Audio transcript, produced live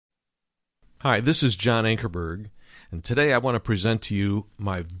Hi, this is John Ankerberg, and today I want to present to you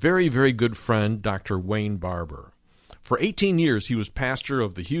my very, very good friend, Dr. Wayne Barber. For 18 years, he was pastor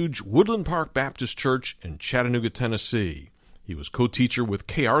of the huge Woodland Park Baptist Church in Chattanooga, Tennessee. He was co-teacher with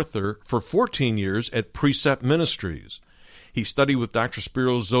Kay Arthur for 14 years at Precept Ministries. He studied with Dr.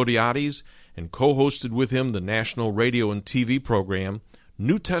 Spiro Zodhiates and co-hosted with him the national radio and TV program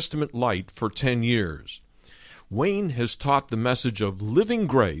New Testament Light for 10 years. Wayne has taught the message of living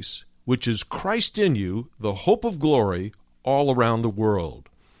grace, which is Christ in you, the hope of glory, all around the world.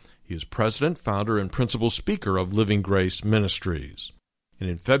 He is president, founder, and principal speaker of Living Grace Ministries. And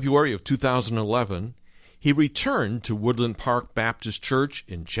in February of 2011, he returned to Woodland Park Baptist Church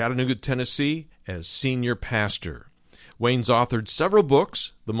in Chattanooga, Tennessee, as senior pastor. Wayne's authored several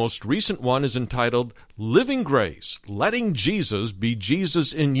books. The most recent one is entitled Living Grace, Letting Jesus Be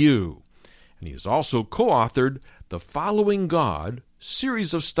Jesus in You. And he has also co-authored The Following God,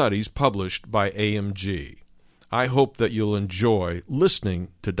 series of studies published by AMG. I hope that you'll enjoy listening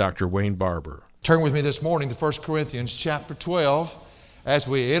to Dr. Wayne Barber. Turn with me this morning to 1 Corinthians chapter 12 as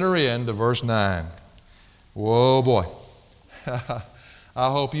we enter into verse 9. Whoa, boy. I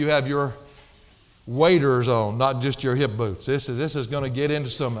hope you have your waders on, not just your hip boots. This is going to get into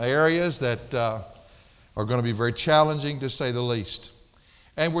some areas that are going to be very challenging, to say the least.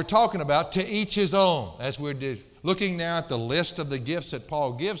 And we're talking about to each his own, as we're looking now at the list of the gifts that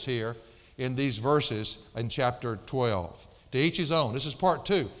Paul gives here in these verses in chapter 12. To each his own. This is part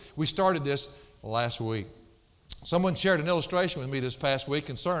 2. We started this last week. Someone shared an illustration with me this past week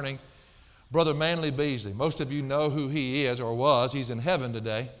concerning Brother Manley Beasley. Most of you know who he is or was. He's in heaven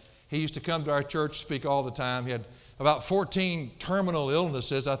today. He used to come to our church, speak all the time. He had about 14 terminal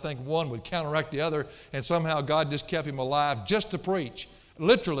illnesses. I think one would counteract the other, and somehow God just kept him alive just to preach.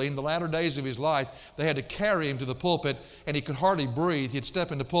 Literally, in the latter days of his life, they had to carry him to the pulpit, and he could hardly breathe. He'd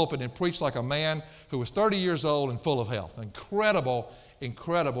step in the pulpit and preach like a man who was 30 years old and full of health. Incredible,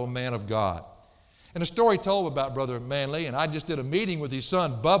 incredible man of God. And a story told about Brother Manley, and I just did a meeting with his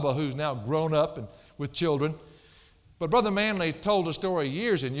son, Bubba, who's now grown up and with children. But Brother Manley told a story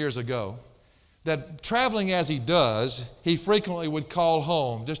years and years ago that traveling as he does, he frequently would call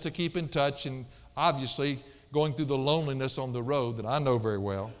home just to keep in touch, and obviously going through the loneliness on the road that I know very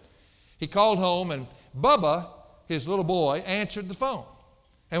well. He called home, and Bubba, his little boy, answered the phone.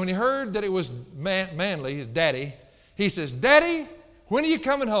 And when he heard that it was Manley, his daddy, he says, "Daddy, when are you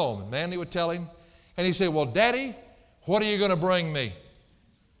coming home?" And Manley would tell him. And he said, "Well, Daddy, what are you going to bring me?"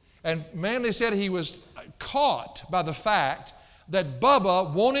 And Manley said he was caught by the fact that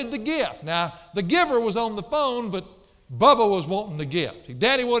Bubba wanted the gift. Now, the giver was on the phone, but Bubba was wanting the gift.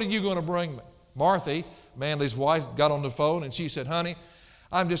 "Daddy, what are you going to bring me?" Marthy, Manley's wife, got on the phone and she said, "Honey,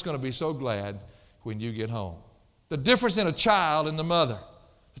 I'm just going to be so glad when you get home." The difference in a child and the mother.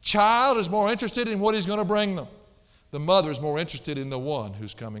 The child is more interested in what he's going to bring them. The mother is more interested in the one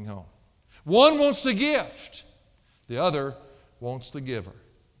who's coming home. One wants the gift. The other wants the giver.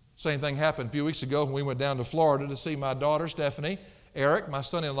 Same thing happened a few weeks ago when we went down to Florida to see my daughter, Stephanie, Eric, my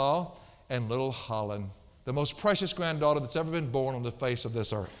son-in-law, and little Holland, the most precious granddaughter that's ever been born on the face of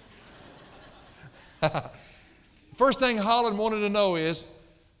this earth. First thing Holland wanted to know is,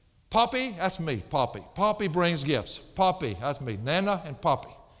 "Poppy," that's me, Poppy. Poppy brings gifts. Poppy, that's me, Nana and Poppy.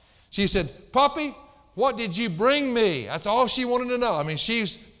 She said, "Poppy, what did you bring me?" That's all she wanted to know. I mean,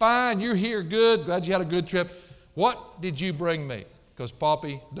 she's fine, you're here, good, glad you had a good trip. What did you bring me? Because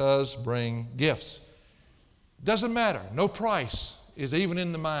Poppy does bring gifts. Doesn't matter. No price is even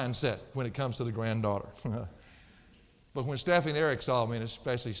in the mindset when it comes to the granddaughter. But when Stephanie and Eric saw me, and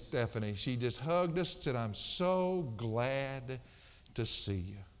especially Stephanie, she just hugged us and said, "I'm so glad to see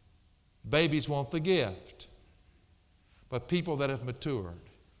you." Babies want the gift, but people that have matured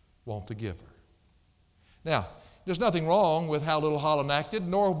want the giver. Now, there's nothing wrong with how little Holland acted,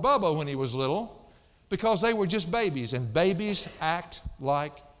 nor Bubba when he was little, because they were just babies, and babies act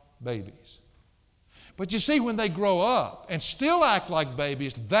like babies. But you see, when they grow up and still act like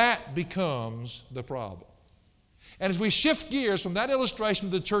babies, that becomes the problem. And as we shift gears from that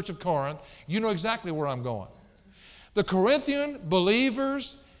illustration to the church of Corinth, you know exactly where I'm going. The Corinthian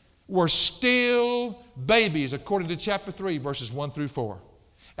believers were still babies, according to chapter 3, verses 1 through 4.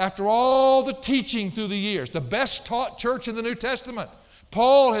 After all the teaching through the years, the best taught church in the New Testament,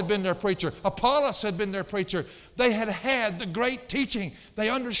 Paul had been their preacher. Apollos had been their preacher. They had had the great teaching.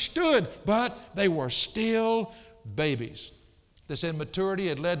 They understood, but they were still babies. This immaturity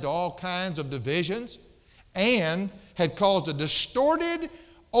had led to all kinds of divisions and had caused a distorted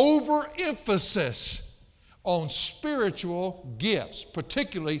overemphasis on spiritual gifts,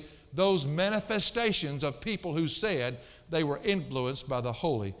 particularly those manifestations of people who said they were influenced by the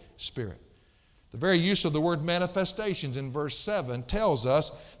Holy Spirit. The very use of the word manifestations in verse 7 tells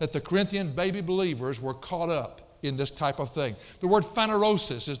us that the Corinthian baby believers were caught up in this type of thing. The word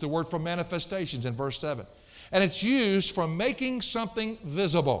phanerosis is the word for manifestations in verse 7. And it's used for making something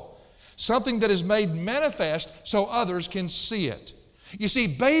visible, something that is made manifest so others can see it. You see,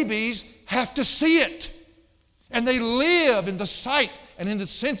 babies have to see it, and they live in the sight and in the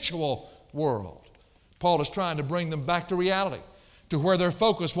sensual world. Paul is trying to bring them back to reality, to where their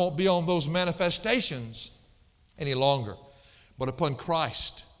focus won't be on those manifestations any longer, but upon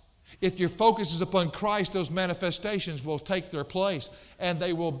Christ. If your focus is upon Christ, those manifestations will take their place, and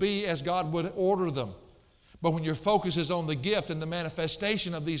they will be as God would order them. But when your focus is on the gift and the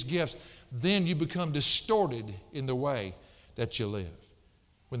manifestation of these gifts, then you become distorted in the way that you live.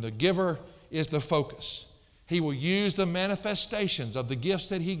 When the giver is the focus, he will use the manifestations of the gifts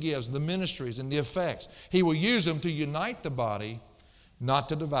that he gives, the ministries and the effects. He will use them to unite the body, not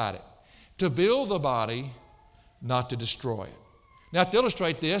to divide it. To build the body, not to destroy it. Now, to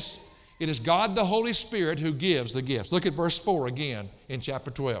illustrate this, it is God the Holy Spirit who gives the gifts. Look at verse 4 again in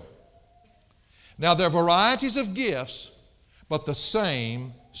chapter 12. Now, there are varieties of gifts, but the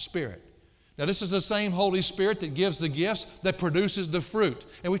same Spirit. Now, this is the same Holy Spirit that gives the gifts that produces the fruit.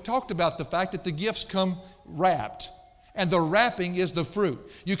 And we talked about the fact that the gifts come wrapped, and the wrapping is the fruit.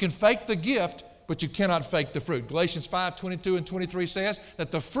 You can fake the gift, but you cannot fake the fruit. Galatians 5:22 and 23 says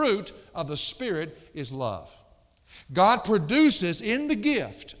that the fruit of the Spirit is love. God produces in the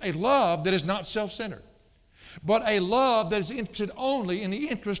gift a love that is not self-centered, but a love that is interested only in the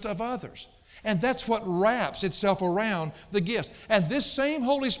interest of others. And that's what wraps itself around the gifts. And this same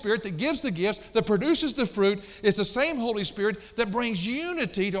Holy Spirit that gives the gifts, that produces the fruit, is the same Holy Spirit that brings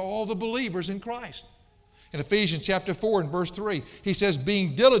unity to all the believers in Christ. In Ephesians chapter 4 and verse 3, he says,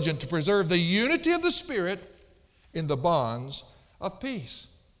 being diligent to preserve the unity of the Spirit in the bonds of peace.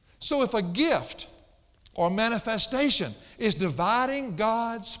 So if a gift or manifestation is dividing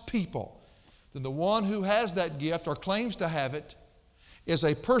God's people, then the one who has that gift or claims to have it is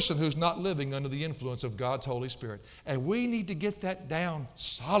a person who's not living under the influence of God's Holy Spirit. And we need to get that down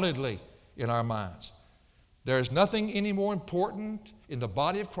solidly in our minds. There is nothing any more important in the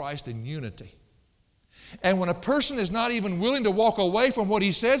body of Christ than unity. And when a person is not even willing to walk away from what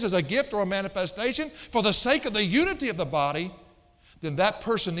he says as a gift or a manifestation for the sake of the unity of the body, then that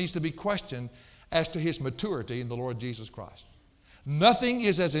person needs to be questioned as to his maturity in the Lord Jesus Christ. Nothing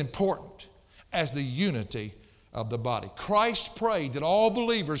is as important as the unity of the body. Christ prayed that all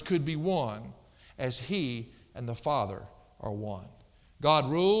believers could be one as he and the Father are one. God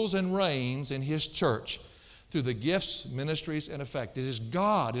rules and reigns in his church through the gifts, ministries, and effect. It is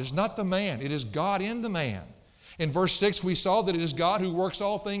God. It is not the man. It is God in the man. In verse 6, we saw that it is God who works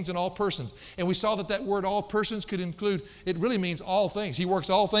all things in all persons. And we saw that that word all persons could include, it really means all things. He works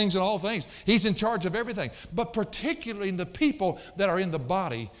all things in all things. He's in charge of everything, but particularly in the people that are in the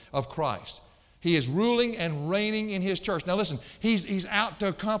body of Christ. He is ruling and reigning in his church. Now listen, he's out to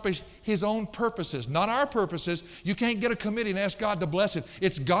accomplish his own purposes, not our purposes. You can't get a committee and ask God to bless it.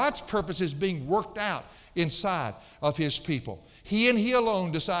 It's God's purposes being worked out inside of his people. He and he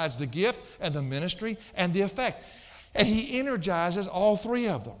alone decides the gift and the ministry and the effect. And he energizes all three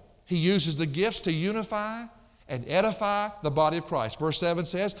of them. He uses the gifts to unify and edify the body of Christ. Verse 7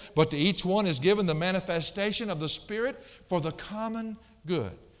 says, but to each one is given the manifestation of the Spirit for the common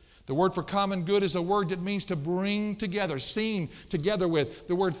good. The word for common good is a word that means to bring together, seem together with.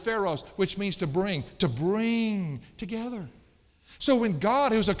 The word pharos, which means to bring together. So when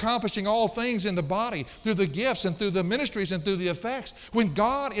God, who's accomplishing all things in the body through the gifts and through the ministries and through the effects, when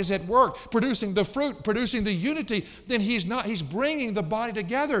God is at work producing the fruit, producing the unity, then he's bringing the body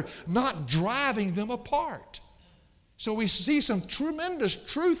together, not driving them apart. So we see some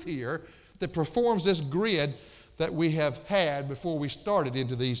tremendous truth here that performs this grid that we have had before we started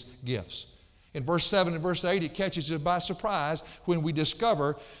into these gifts. In verse 7 and verse 8, it catches us by surprise when we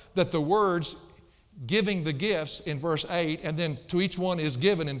discover that the words giving the gifts in verse 8 and then to each one is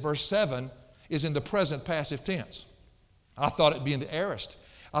given in verse 7 is in the present passive tense. I thought it'd be in the aorist.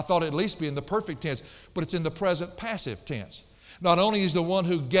 I thought it'd at least be in the perfect tense, but it's in the present passive tense. Not only is the one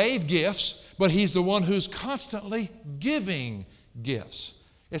who gave gifts, but he's the one who's constantly giving gifts.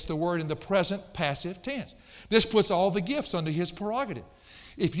 It's the word in the present passive tense. This puts all the gifts under his prerogative.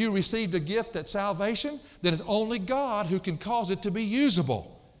 If you received a gift at salvation, then it's only God who can cause it to be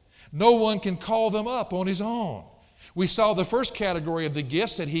usable. No one can call them up on his own. We saw the first category of the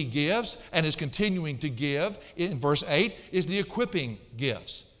gifts that he gives and is continuing to give in verse 8 is the equipping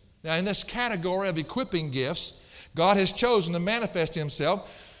gifts. Now, in this category of equipping gifts, God has chosen to manifest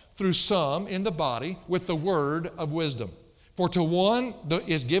himself through some in the body with the word of wisdom. For to one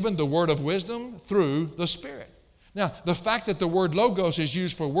is given the word of wisdom through the Spirit. Now, the fact that the word logos is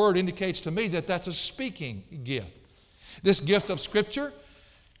used for word indicates to me that that's a speaking gift. This gift of Scripture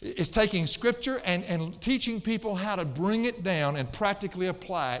is taking Scripture and teaching people how to bring it down and practically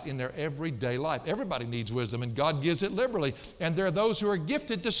apply it in their everyday life. Everybody needs wisdom, and God gives it liberally. And there are those who are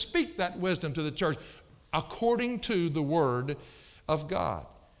gifted to speak that wisdom to the church according to the Word of God.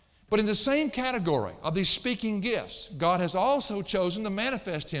 But in the same category of these speaking gifts, God has also chosen to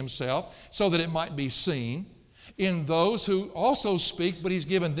manifest Himself so that it might be seen in those who also speak, but He's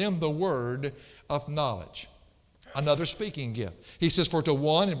given them the word of knowledge. Another speaking gift. He says, for to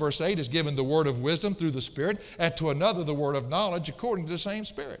one, in verse 8, is given the word of wisdom through the Spirit, and to another the word of knowledge according to the same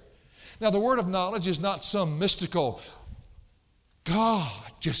Spirit. Now, the word of knowledge is not some mystical, God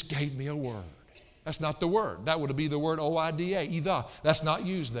just gave me a word. That's not the word. That would be the word O-I-D-A, either. That's not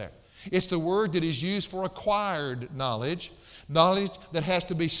used there. It's the word that is used for acquired knowledge, knowledge that has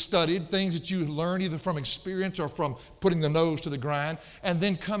to be studied, things that you learn either from experience or from putting the nose to the grind, and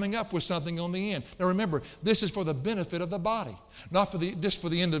then coming up with something on the end. Now remember, this is for the benefit of the body, not just for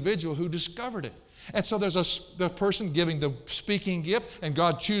the individual who discovered it. And so there's the person giving the speaking gift, and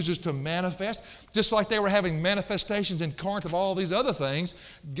God chooses to manifest. Just like they were having manifestations in Corinth of all these other things,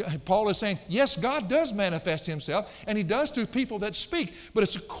 Paul is saying, yes, God does manifest Himself, and He does through people that speak, but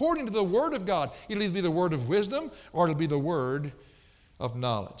it's according to the Word of God. It'll either be the word of wisdom or it'll be the word of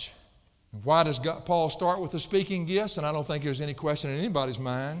knowledge. Why does Paul start with the speaking gifts? And I don't think there's any question in anybody's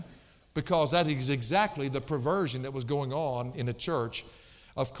mind, because that is exactly the perversion that was going on in the church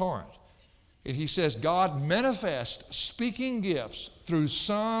of Corinth. And he says, God manifests speaking gifts through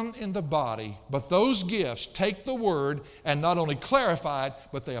some in the body, but those gifts take the word and not only clarify it,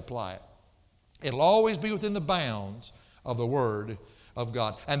 but they apply it. It'll always be within the bounds of the word of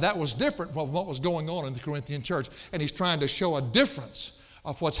God. And that was different from what was going on in the Corinthian church. And he's trying to show a difference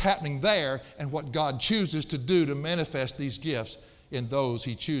of what's happening there and what God chooses to do to manifest these gifts in those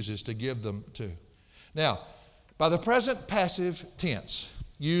He chooses to give them to. Now, by the present passive tense,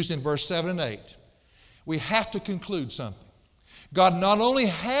 used in verse 7 and 8, we have to conclude something. God not only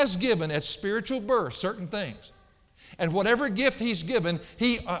has given at spiritual birth certain things, and whatever gift He's given,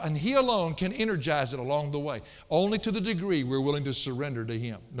 He alone can energize it along the way, only to the degree we're willing to surrender to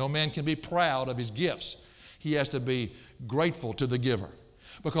Him. No man can be proud of his gifts. He has to be grateful to the giver,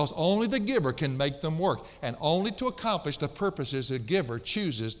 because only the giver can make them work, and only to accomplish the purposes the giver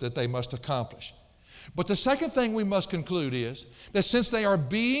chooses that they must accomplish. But the second thing we must conclude is that since they are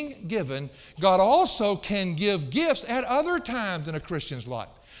being given, God also can give gifts at other times in a Christian's life.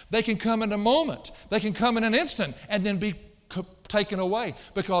 They can come in a moment, they can come in an instant, and then be taken away,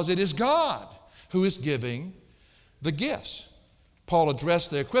 because it is God who is giving the gifts. Paul addressed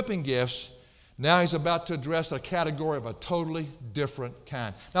the equipping gifts. Now he's about to address a category of a totally different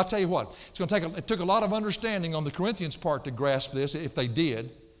kind. Now I'll tell you what, it took a lot of understanding on the Corinthians' part to grasp this, if they did.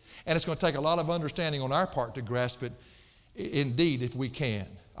 And it's going to take a lot of understanding on our part to grasp it, indeed, if we can.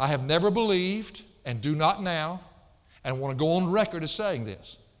 I have never believed, and do not now, and want to go on record as saying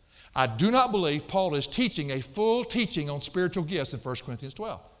this. I do not believe Paul is teaching a full teaching on spiritual gifts in 1 Corinthians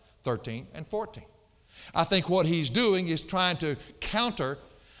 12, 13, and 14. I think what he's doing is trying to counter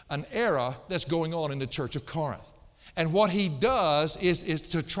an error that's going on in the church of Corinth. And what he does is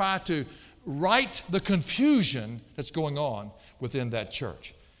to try to right the confusion that's going on within that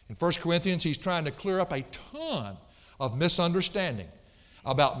church. In 1 Corinthians, he's trying to clear up a ton of misunderstanding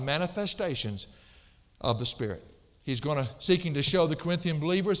about manifestations of the Spirit. He's seeking to show the Corinthian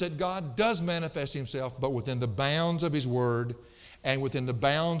believers that God does manifest Himself, but within the bounds of His Word and within the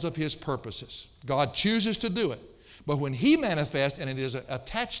bounds of His purposes. God chooses to do it, but when He manifests and it is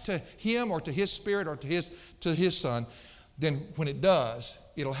attached to Him or to His Spirit or to His Son, then when it does,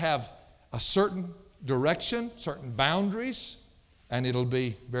 it'll have a certain direction, certain boundaries, and it'll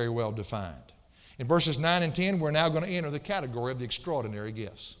be very well defined. In verses 9 and 10, we're now going to enter the category of the extraordinary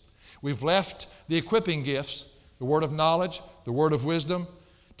gifts. We've left the equipping gifts, the word of knowledge, the word of wisdom,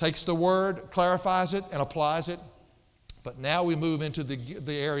 takes the word, clarifies it, and applies it. But now we move into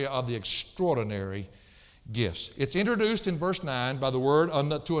the area of the extraordinary gifts. It's introduced in verse 9 by the word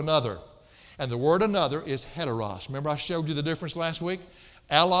to another. And the word another is heteros. Remember I showed you the difference last week?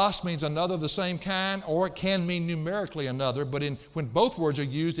 Allos means another of the same kind, or it can mean numerically another, but when both words are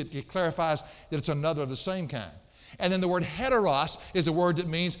used, it clarifies that it's another of the same kind. And then the word heteros is a word that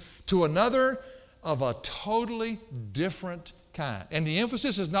means to another of a totally different kind. And the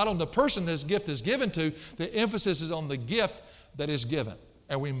emphasis is not on the person this gift is given to, the emphasis is on the gift that is given.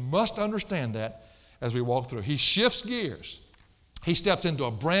 And we must understand that as we walk through. He shifts gears. He steps into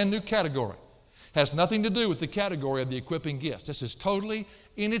a brand new category. has nothing to do with the category of the equipping gifts. This is totally,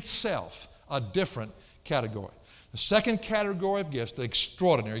 in itself, a different category. The second category of gifts, the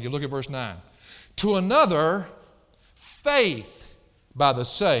extraordinary, you look at verse 9. To another, faith by the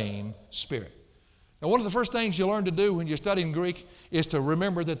same Spirit. Now, one of the first things you learn to do when you're studying Greek is to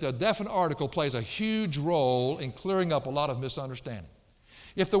remember that the definite article plays a huge role in clearing up a lot of misunderstanding.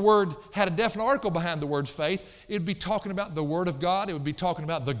 If the word had a definite article behind the word faith, it would be talking about the Word of God. It would be talking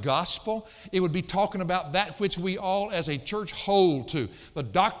about the gospel. It would be talking about that which we all as a church hold to, the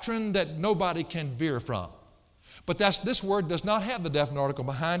doctrine that nobody can veer from. But this word does not have the definite article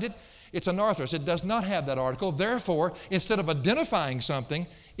behind it. It's anarthros. It does not have that article. Therefore, instead of identifying something,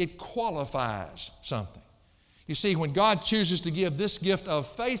 it qualifies something. You see, when God chooses to give this gift of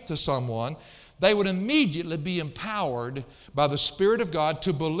faith to someone, they would immediately be empowered by the Spirit of God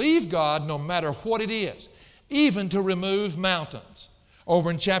to believe God no matter what it is, even to remove mountains. Over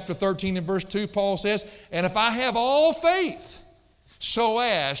in chapter 13 and verse 2, Paul says, and if I have all faith so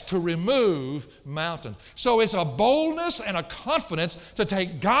as to remove mountains. So it's a boldness and a confidence to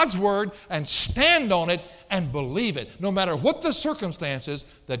take God's word and stand on it and believe it, no matter what the circumstances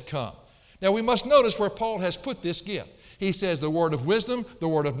that come. Now we must notice where Paul has put this gift. He says the word of wisdom, the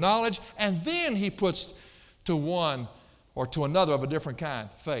word of knowledge, and then he puts to one or to another of a different kind,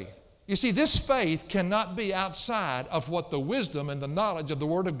 faith. You see, this faith cannot be outside of what the wisdom and the knowledge of the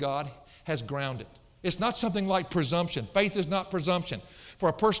Word of God has grounded. It's not something like presumption. Faith is not presumption. For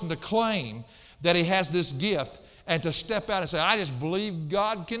a person to claim that he has this gift and to step out and say, I just believe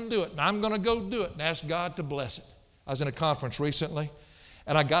God can do it, and I'm going to go do it and ask God to bless it. I was in a conference recently,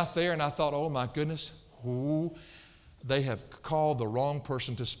 and I got there and I thought, oh my goodness, they have called the wrong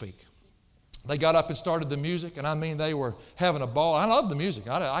person to speak. They got up and started the music, and I mean, they were having a ball. I love the music.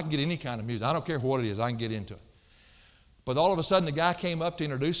 I can get any kind of music. I don't care what it is. I can get into it. But all of a sudden, the guy came up to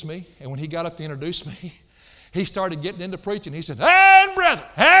introduce me, and when he got up to introduce me, he started getting into preaching. He said, and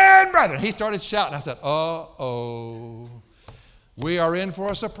brethren. He started shouting. I thought, uh-oh, we are in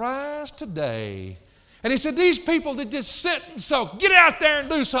for a surprise today. And he said, these people that just sit and soak, get out there and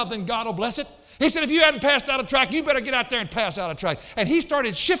do something, God will bless it. He said, if you hadn't passed out a tract, you better get out there and pass out a tract. And he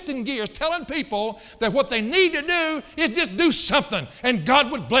started shifting gears, telling people that what they need to do is just do something, and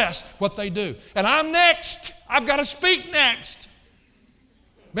God would bless what they do. And I'm next. I've got to speak next.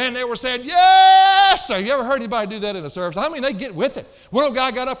 Man, they were saying, yes, sir. You ever heard anybody do that in a service? I mean, they get with it. One old guy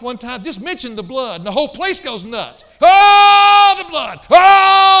got up one time, just mentioned the blood, and the whole place goes nuts. Oh, the blood.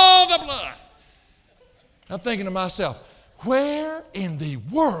 Oh, the blood. I'm thinking to myself, where in the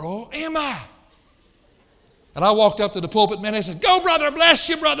world am I? And I walked up to the pulpit, man, they said, go, brother, bless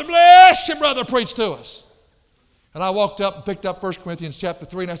you, brother, preach to us. And I walked up and picked up 1 Corinthians chapter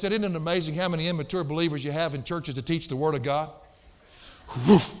 3, and I said, isn't it amazing how many immature believers you have in churches that teach the Word of God?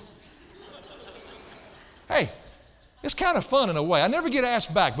 Whew. Hey, it's kind of fun in a way. I never get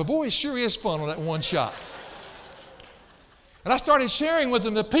asked back, but boy, it sure is fun on that one shot. And I started sharing with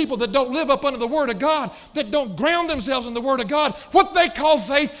them the people that don't live up under the Word of God, that don't ground themselves in the Word of God. What they call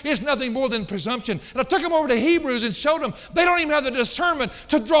faith is nothing more than presumption. And I took them over to Hebrews and showed them they don't even have the discernment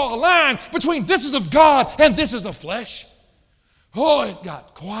to draw a line between this is of God and this is of flesh. Oh, it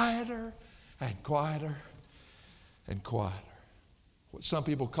got quieter and quieter and quieter. What some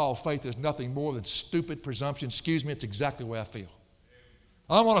people call faith is nothing more than stupid presumption. Excuse me, it's exactly the way I feel.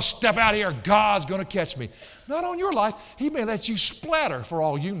 I want to step out here, God's going to catch me. Not on your life. He may let you splatter for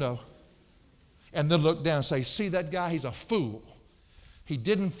all you know. And then look down and say, see that guy, he's a fool. He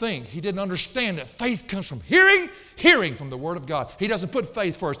didn't think, he didn't understand that faith comes from hearing from the Word of God. He doesn't put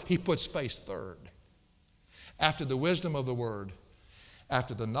faith first, he puts faith third. After the wisdom of the Word,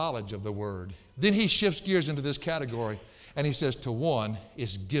 after the knowledge of the Word. Then he shifts gears into this category, and he says, to one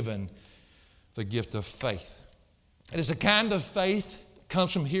is given the gift of faith. It is a kind of faith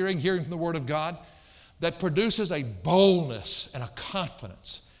comes from hearing from the Word of God, that produces a boldness and a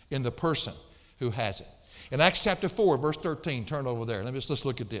confidence in the person who has it. In Acts chapter 4, verse 13, turn over there. Let's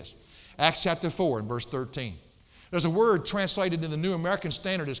look at this. Acts chapter 4 and verse 13. There's a word translated in the New American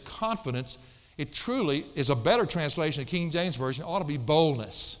Standard as confidence. It truly is a better translation of King James Version. It ought to be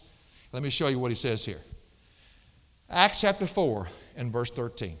boldness. Let me show you what he says here. Acts chapter 4 and verse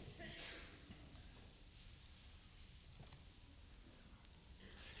 13.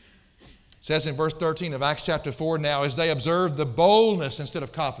 It says in verse 13 of Acts chapter 4, now as they observed the boldness instead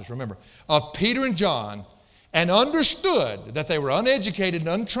of confidence, remember, of Peter and John, and understood that they were uneducated and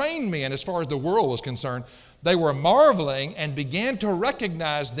untrained men as far as the world was concerned, they were marveling and began to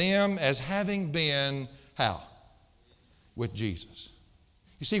recognize them as having been, how? With Jesus.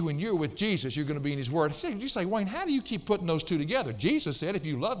 You see, when you're with Jesus, you're going to be in His Word. You say, Wayne, how do you keep putting those two together? Jesus said, if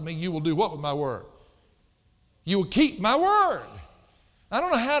you love me, you will do what with my Word? You will keep my Word. I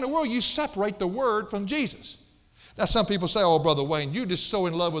don't know how in the world you separate the Word from Jesus. Now, some people say, oh, Brother Wayne, you're just so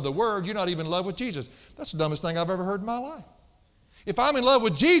in love with the Word, you're not even in love with Jesus. That's the dumbest thing I've ever heard in my life. If I'm in love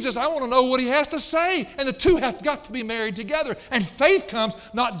with Jesus, I want to know what He has to say. And the two have got to be married together. And faith comes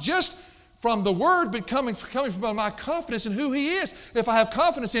not just from the Word, but coming from my confidence in who He is. If I have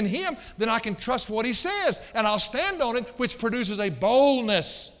confidence in Him, then I can trust what He says. And I'll stand on it, which produces a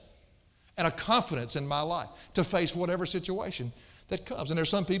boldness and a confidence in my life to face whatever situation that comes. And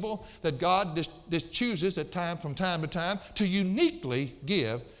there's some people that God just chooses from time to time to uniquely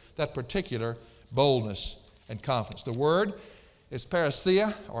give that particular boldness and confidence. The word is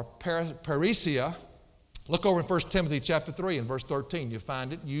parousia or parousia. Look over in 1 Timothy chapter 3 and verse 13. You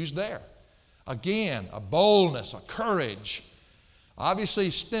find it used there. Again, a boldness, a courage, obviously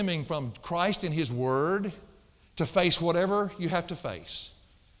stemming from Christ and His Word to face whatever you have to face.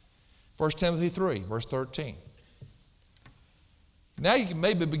 1 Timothy 3, verse 13. Now you can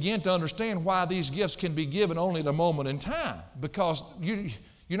maybe begin to understand why these gifts can be given only at a moment in time, because you're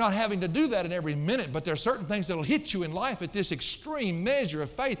not having to do that in every minute, but there are certain things that will hit you in life that this extreme measure of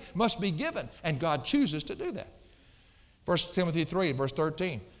faith must be given, and God chooses to do that. 1 Timothy 3, verse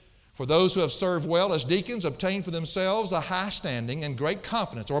 13. For those who have served well as deacons obtain for themselves a high standing and great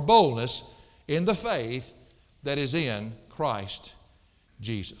confidence or boldness in the faith that is in Christ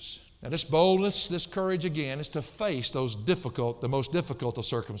Jesus. Now this boldness, this courage again, is to face the most difficult of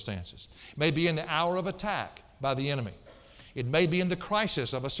circumstances. It may be in the hour of attack by the enemy. It may be in the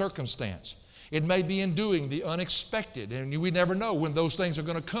crisis of a circumstance. It may be in doing the unexpected, and we never know when those things are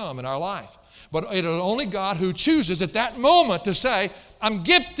going to come in our life. But it is only God who chooses at that moment to say, I'm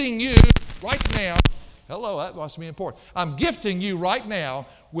gifting you right now. Hello, that must be important. I'm gifting you right now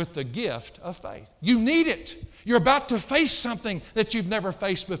with the gift of faith. You need it. You're about to face something that you've never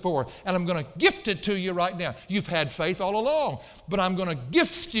faced before, and I'm going to gift it to you right now. You've had faith all along, but I'm going to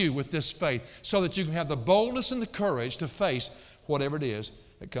gift you with this faith so that you can have the boldness and the courage to face whatever it is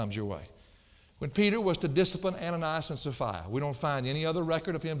that comes your way. When Peter was to discipline Ananias and Sapphira, we don't find any other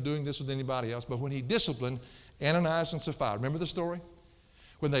record of him doing this with anybody else, but when he disciplined Ananias and Sapphira, remember the story?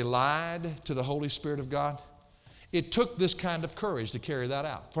 When they lied to the Holy Spirit of God? It took this kind of courage to carry that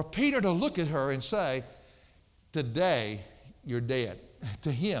out. For Peter to look at her and say, today you're dead.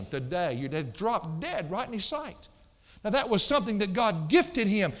 To him, today you're dead. Dropped dead right in his sight. Now that was something that God gifted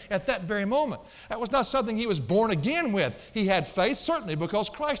him at that very moment. That was not something he was born again with. He had faith, certainly, because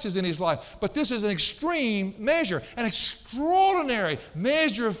Christ is in his life. But this is an extreme measure, an extraordinary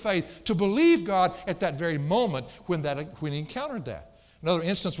measure of faith to believe God at that very moment when he encountered that. Another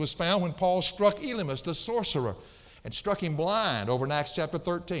instance was found when Paul struck Elymas, the sorcerer, and struck him blind over in Acts chapter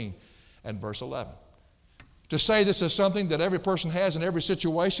 13 and verse 11. To say this is something that every person has in every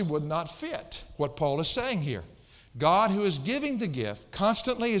situation would not fit what Paul is saying here. God, who is giving the gift,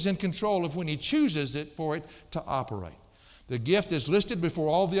 constantly is in control of when He chooses it for it to operate. The gift is listed before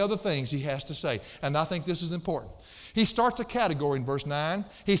all the other things He has to say, and I think this is important. He starts a category in verse 9.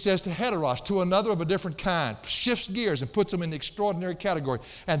 He says to heteros, to another of a different kind, shifts gears and puts them in the extraordinary category.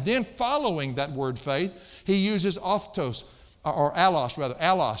 And then following that word faith, he uses ophtos, or allos,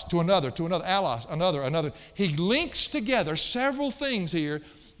 to another, allos, another. He links together several things here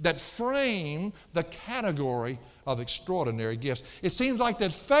that frame the category of extraordinary gifts. It seems like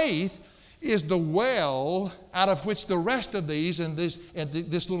that faith is the well out of which the rest of these and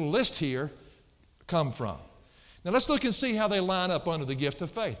this little list here come from. Now let's look and see how they line up under the gift of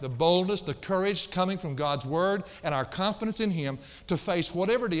faith. The boldness, the courage coming from God's Word, and our confidence in Him to face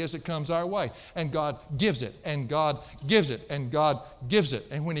whatever it is that comes our way. And God gives it, and God gives it, and God gives it.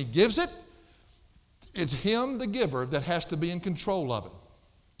 And when He gives it, it's Him, the giver, that has to be in control of it.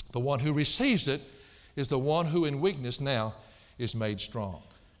 The one who receives it is the one who in weakness now is made strong.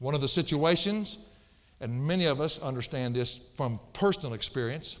 One of the situations, and many of us understand this from personal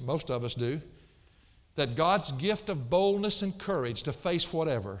experience, most of us do, that God's gift of boldness and courage to face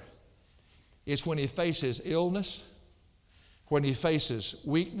whatever is when He faces illness, when He faces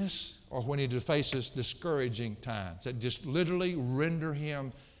weakness, or when He faces discouraging times that just literally render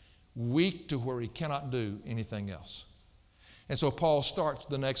Him weak to where He cannot do anything else. And so Paul starts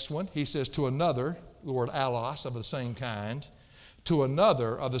the next one. He says, to another, the word allos, of the same kind, to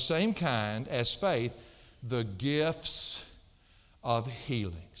another of the same kind as faith, the gifts of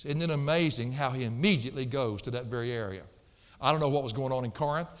healings. Isn't it amazing how he immediately goes to that very area? I don't know what was going on in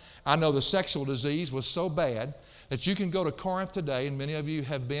Corinth. I know the sexual disease was so bad that you can go to Corinth today, and many of you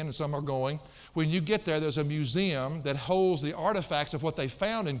have been and some are going. When you get there, there's a museum that holds the artifacts of what they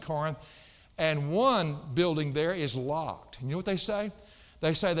found in Corinth, and one building there is locked. And you know what they say?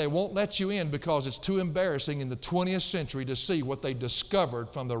 They say they won't let you in because it's too embarrassing in the 20th century to see what they discovered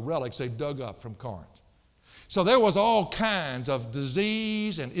from the relics they've dug up from Corinth. So there was all kinds of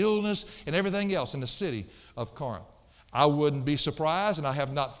disease and illness and everything else in the city of Corinth. I wouldn't be surprised, and I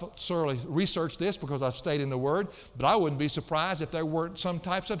have not thoroughly researched this because I've stayed in the Word, but I wouldn't be surprised if there weren't some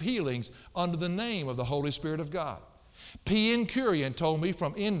types of healings under the name of the Holy Spirit of God. P.N. Kurian told me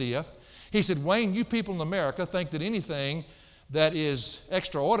from India, he said, Wayne, you people in America think that anything that is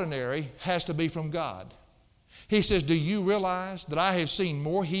extraordinary has to be from God. He says, do you realize that I have seen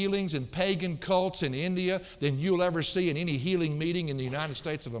more healings in pagan cults in India than you'll ever see in any healing meeting in the United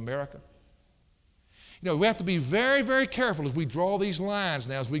States of America? You know, we have to be very, very careful as we draw these lines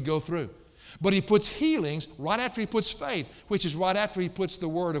now as we go through. But he puts healings right after he puts faith, which is right after he puts the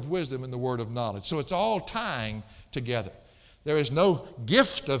word of wisdom and the word of knowledge. So it's all tying together. There is no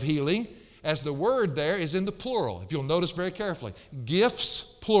gift of healing, as the word there is in the plural, if you'll notice very carefully. Gifts,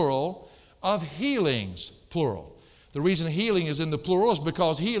 plural, of healings, plural. The reason healing is in the plural is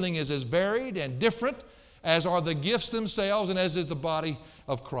because healing is as varied and different as are the gifts themselves and as is the body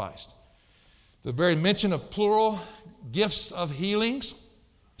of Christ. The very mention of plural gifts of healings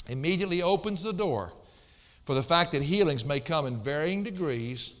immediately opens the door for the fact that healings may come in varying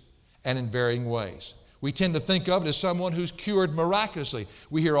degrees and in varying ways. We tend to think of it as someone who's cured miraculously.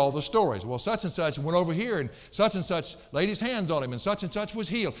 We hear all the stories. Well, such and such went over here and such laid his hands on him and such was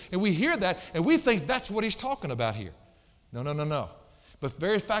healed. And we hear that and we think that's what he's talking about here. No. But the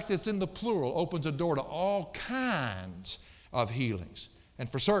very fact that it's in the plural opens a door to all kinds of healings. And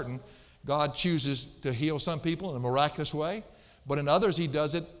for certain, God chooses to heal some people in a miraculous way, but in others he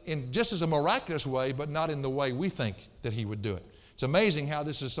does it in just as a miraculous way, but not in the way we think that he would do it. It's amazing how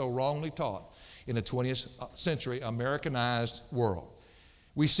this is so wrongly taught in the 20th century Americanized world.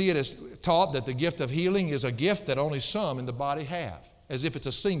 We see it as taught that the gift of healing is a gift that only some in the body have, as if it's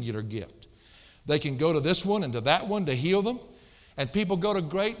a singular gift. They can go to this one and to that one to heal them, and people go to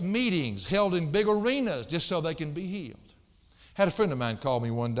great meetings held in big arenas just so they can be healed. Had a friend of mine call me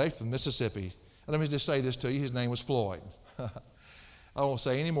one day from Mississippi. And let me just say this to you. His name was Floyd. I won't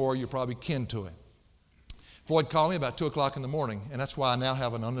say any more. You're probably kin to him. Floyd called me about 2 o'clock in the morning, and that's why I now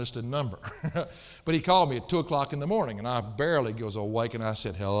have an unlisted number. But he called me at 2 o'clock in the morning, and I barely was awake, and I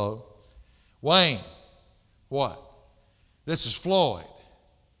said, hello. Wayne. What? This is Floyd.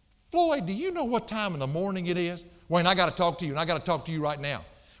 Floyd, do you know what time in the morning it is? Wayne, I got to talk to you, and I got to talk to you right now.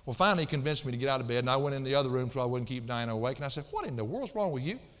 Well, finally he convinced me to get out of bed, and I went in the other room so I wouldn't keep dying awake. And I said, what in the world's wrong with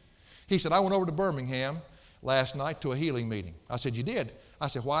you? He said, I went over to Birmingham last night to a healing meeting. I said, you did? I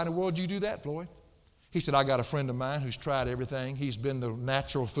said, why in the world did you do that, Floyd? He said, I got a friend of mine who's tried everything. He's been the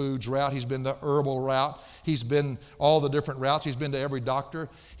natural foods route. He's been the herbal route. He's been all the different routes. He's been to every doctor.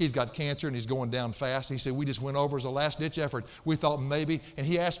 He's got cancer, and he's going down fast. He said, we just went over as a last-ditch effort. We thought maybe, and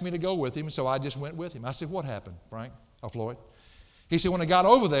he asked me to go with him, so I just went with him. I said, what happened, Frank? Floyd? He said, when I got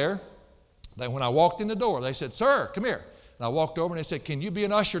over there, when I walked in the door, they said, sir, come here. And I walked over and they said, can you be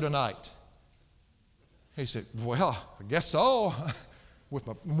an usher tonight? He said, well, I guess so.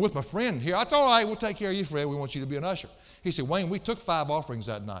 with my friend here. I said, all right, we'll take care of you, Fred. We want you to be an usher. He said, Wayne, we took 5 offerings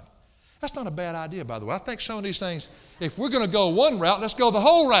that night. That's not a bad idea, by the way. I think some of these things, if we're going to go one route, let's go the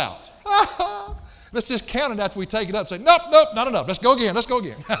whole route. Let's just count it after we take it up and say, nope, not enough. Let's go again.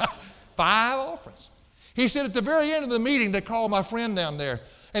 5 offerings. He said at the very end of the meeting, they called my friend down there.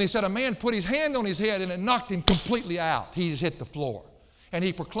 And he said a man put his hand on his head and it knocked him completely out. He just hit the floor. And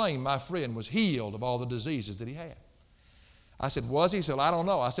he proclaimed my friend was healed of all the diseases that he had. I said, was he? He said, I don't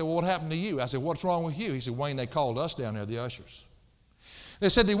know. I said, well, what happened to you? I said, what's wrong with you? He said, Wayne, they called us down there, the ushers. They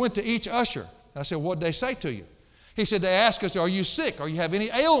said they went to each usher. And I said, what did they say to you? He said, they asked us, are you sick? Or you have any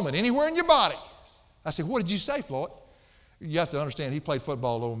ailment anywhere in your body? I said, what did you say, Floyd? You have to understand, he played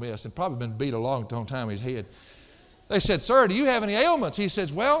football at Ole Miss and probably been beat a long time in his head. They said, sir, do you have any ailments? He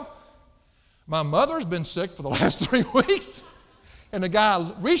says, well, my mother's been sick for the last 3 weeks. And the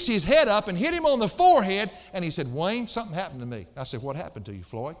guy reached his head up and hit him on the forehead, and he said, Wayne, something happened to me. I said, what happened to you,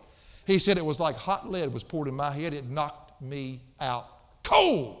 Floyd? He said, it was like hot lead was poured in my head. It knocked me out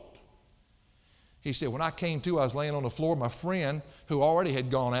cold. He said, when I came to, I was laying on the floor. My friend, who already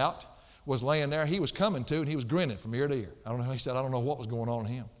had gone out, was laying there. He was coming to, and he was grinning from ear to ear. I don't know. He said, I don't know what was going on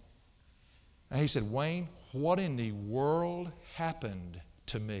in him. And he said, Wayne, what in the world happened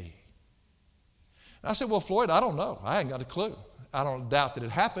to me? I said, well, Floyd, I don't know. I ain't got a clue. I don't doubt that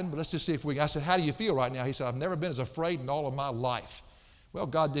it happened, but let's just see if we can. I said, how do you feel right now? He said, I've never been as afraid in all of my life. Well,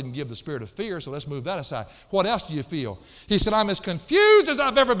 God didn't give the spirit of fear, so let's move that aside. What else do you feel? He said, I'm as confused as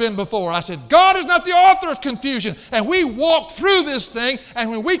I've ever been before. I said, God is not the author of confusion. And we walked through this thing, and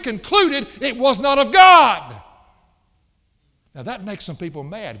when we concluded, it was not of God. Now, that makes some people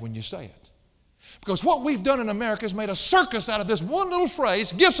mad when you say it. Because what we've done in America is made a circus out of this one little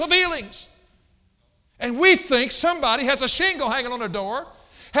phrase, gifts of healings. And we think somebody has a shingle hanging on their door,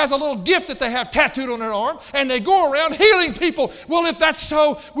 has a little gift that they have tattooed on their arm, and they go around healing people. Well, if that's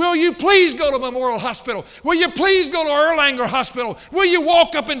so, will you please go to Memorial Hospital? Will you please go to Erlanger Hospital? Will you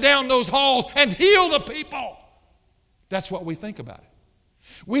walk up and down those halls and heal the people? That's what we think about it.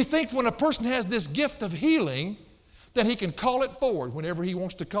 We think when a person has this gift of healing, that he can call it forward whenever he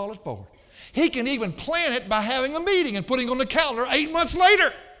wants to call it forward. He can even plan it by having a meeting and putting on the calendar 8 months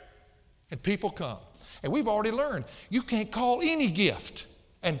later. And people come. And we've already learned, you can't call any gift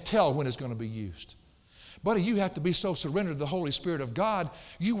and tell when it's going to be used. Buddy, you have to be so surrendered to the Holy Spirit of God,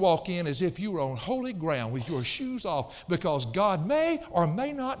 you walk in as if you were on holy ground with your shoes off, because God may or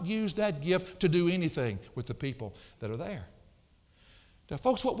may not use that gift to do anything with the people that are there. Now,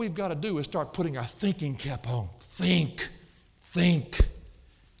 folks, what we've got to do is start putting our thinking cap on. Think.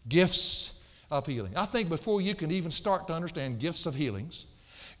 Gifts of healing. I think before you can even start to understand gifts of healings,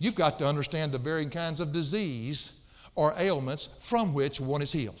 you've got to understand the varying kinds of disease or ailments from which one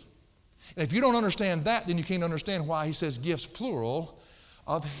is healed. And if you don't understand that, then you can't understand why he says gifts plural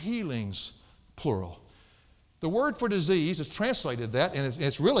of healings plural. The word for disease is translated that, and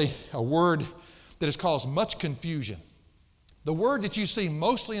it's really a word that has caused much confusion. The word that you see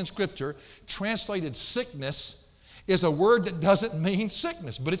mostly in Scripture, translated sickness, is a word that doesn't mean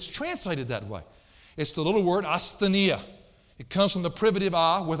sickness, but it's translated that way. It's the little word asthenia. It comes from the privative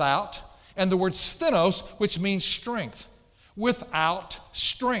a, without, and the word stenos, which means strength. Without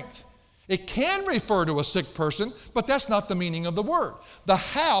strength. It can refer to a sick person, but that's not the meaning of the word. The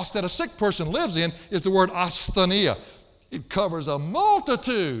house that a sick person lives in is the word asthenia. It covers a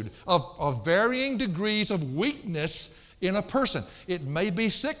multitude of varying degrees of weakness in a person. It may be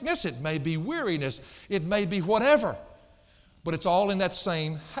sickness, it may be weariness, it may be whatever, but it's all in that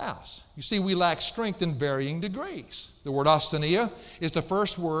same house. You see, we lack strength in varying degrees. The word asthenia is the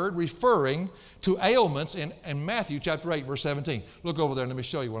first word referring to ailments in Matthew chapter 8, verse 17. Look over there and let me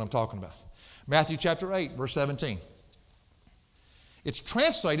show you what I'm talking about. Matthew chapter 8, verse 17. It's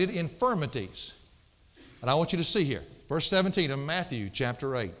translated infirmities. And I want you to see here, verse 17 of Matthew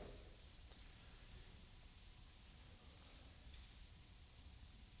chapter 8.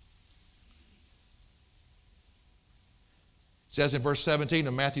 It says in verse 17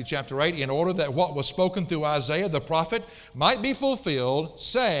 of Matthew chapter 8, in order that what was spoken through Isaiah the prophet might be fulfilled,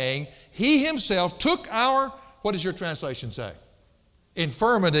 saying, He himself took our, what does your translation say?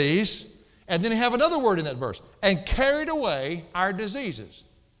 Infirmities. And then you have another word in that verse, and carried away our diseases.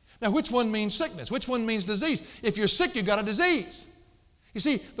 Now, which one means sickness? Which one means disease? If you're sick, you've got a disease. You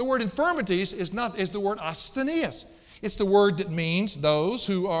see, the word infirmities is the word asthenias. It's the word that means those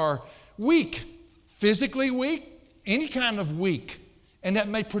who are weak, physically weak, any kind of weak, and that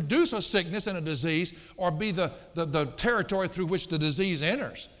may produce a sickness and a disease or be the territory through which the disease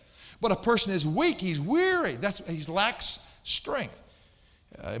enters. But a person is weak, he's weary, he lacks strength.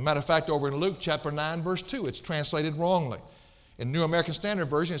 As a matter of fact, over in Luke chapter 9, verse 2, it's translated wrongly. In New American Standard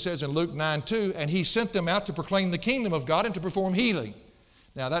Version, it says in Luke 9:2, and he sent them out to proclaim the kingdom of God and to perform healing.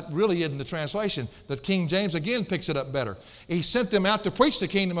 Now, that really isn't the translation. The King James again picks it up better. He sent them out to preach the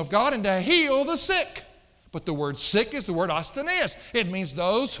kingdom of God and to heal the sick. But the word sick is the word asthenias. It means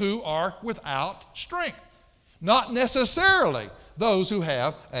those who are without strength. Not necessarily those who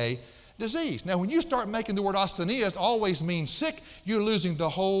have a disease. Now, when you start making the word asthenias always mean sick, you're losing the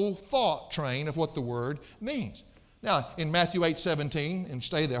whole thought train of what the word means. Now, in Matthew 8:17, and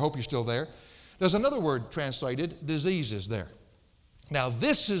stay there, I hope you're still there, there's another word translated diseases there. Now,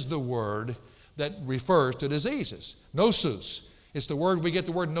 this is the word that refers to diseases. Nosus. It's the word we get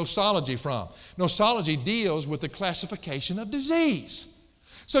the word nosology from. Nosology deals with the classification of disease.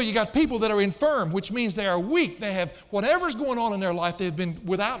 So you got people that are infirm, which means they are weak. They have whatever's going on in their life, they've been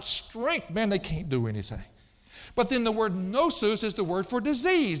without strength. Man, they can't do anything. But then the word nosus is the word for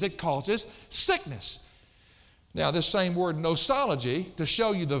disease that causes sickness. Now, this same word nosology, to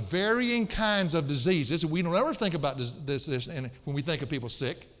show you the varying kinds of diseases, we don't ever think about this when we think of people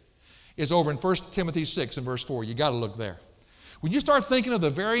sick, is over in 1 Timothy 6 and verse 4. You got to look there. When you start thinking of the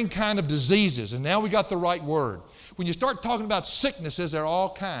varying kind of diseases, and now we got the right word. When you start talking about sicknesses, there are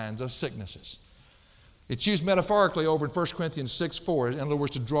all kinds of sicknesses. It's used metaphorically over in 1 Corinthians 6:4. In other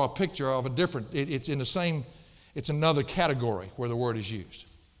words, to draw a picture of a different, it's another category where the word is used.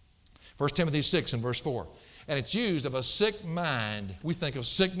 1 Timothy 6 and verse 4. And it's used of a sick mind. We think of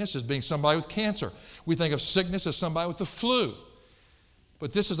sickness as being somebody with cancer. We think of sickness as somebody with the flu.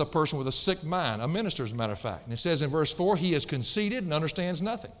 But this is a person with a sick mind, a minister as a matter of fact. And it says in verse 4, he is conceited and understands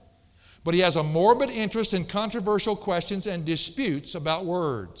nothing. But he has a morbid interest in controversial questions and disputes about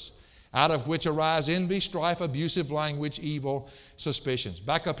words, out of which arise envy, strife, abusive language, evil suspicions.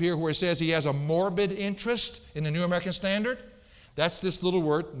 Back up here where it says he has a morbid interest in the New American Standard, that's this little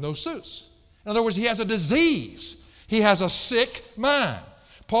word, nosus. In other words, he has a disease. He has a sick mind.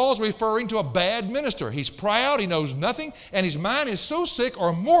 Paul's referring to a bad minister. He's proud, he knows nothing, and his mind is so sick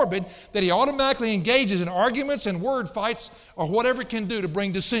or morbid that he automatically engages in arguments and word fights or whatever it can do to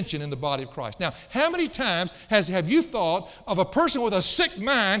bring dissension in the body of Christ. Now, how many times have you thought of a person with a sick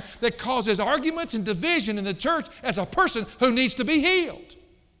mind that causes arguments and division in the church as a person who needs to be healed?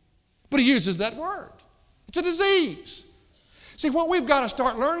 But he uses that word. It's a disease. See, what we've got to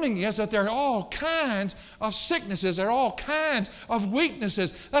start learning is that there are all kinds of sicknesses. There are all kinds of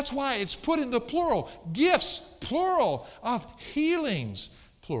weaknesses. That's why it's put in the plural. Gifts, plural, of healings,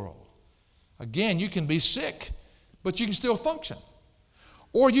 plural. Again, you can be sick, but you can still function.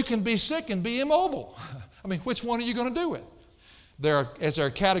 Or you can be sick and be immobile. I mean, which one are you going to do with? As there are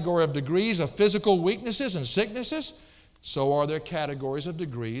a category of degrees of physical weaknesses and sicknesses, so are there categories of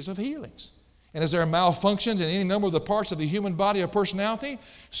degrees of healings. And as there are malfunctions in any number of the parts of the human body or personality,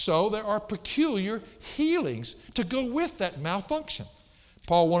 so there are peculiar healings to go with that malfunction.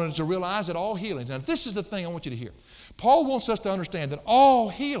 Paul wanted us to realize that all healings, and this is the thing I want you to hear. Paul wants us to understand that all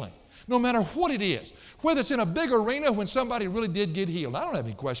healing, no matter what it is, whether it's in a big arena when somebody really did get healed, I don't have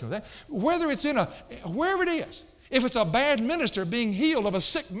any question with that, whether it's wherever it is, if it's a bad minister being healed of a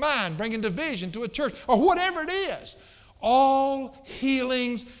sick mind, bringing division to a church, or whatever it is, all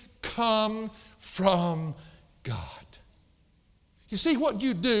healings come from God. You see, what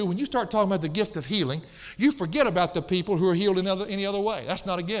you do when you start talking about the gift of healing, you forget about the people who are healed in any other way. That's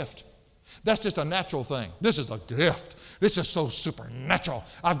not a gift. That's just a natural thing. This is a gift. This is so supernatural.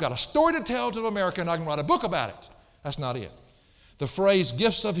 I've got a story to tell to America and I can write a book about it. That's not it. The phrase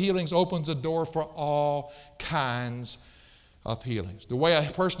gifts of healings opens the door for all kinds of healings. The way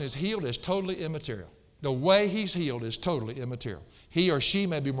a person is healed is totally immaterial. The way he's healed is totally immaterial. He or she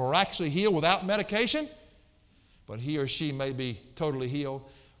may be miraculously healed without medication, but he or she may be totally healed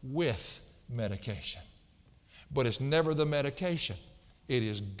with medication. But it's never the medication. It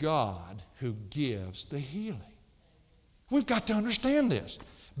is God who gives the healing. We've got to understand this.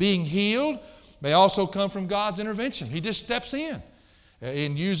 Being healed may also come from God's intervention. He just steps in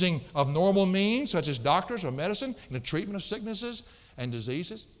using of normal means, such as doctors or medicine, in the treatment of sicknesses and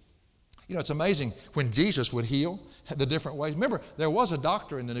diseases. You know, it's amazing when Jesus would heal the different ways. Remember, there was a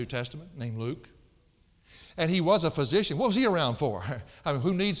doctor in the New Testament named Luke, and he was a physician. What was he around for? I mean,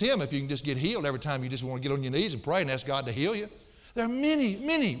 who needs him if you can just get healed every time you just want to get on your knees and pray and ask God to heal you? There are many,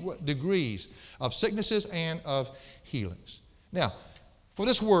 many degrees of sicknesses and of healings. Now, for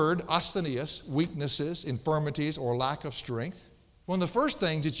this word, asthenias, weaknesses, infirmities, or lack of strength, one of the first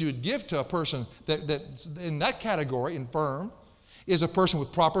things that you would give to a person that in that category, infirm, is a person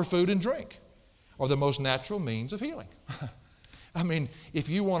with proper food and drink, or the most natural means of healing. I mean, if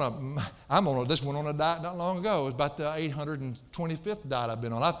you want to, this went on a diet not long ago. It was about the 825th diet I've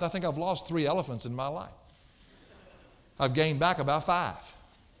been on. I think I've lost 3 elephants in my life. I've gained back about 5.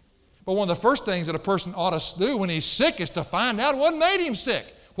 But one of the first things that a person ought to do when he's sick is to find out what made him sick.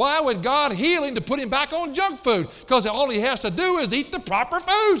 Why would God heal him to put him back on junk food? Because all he has to do is eat the proper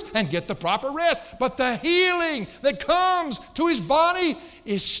foods and get the proper rest. But the healing that comes to his body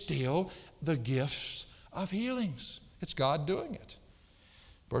is still the gifts of healings. It's God doing it.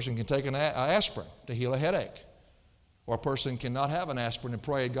 A person can take an aspirin to heal a headache. Or a person cannot have an aspirin and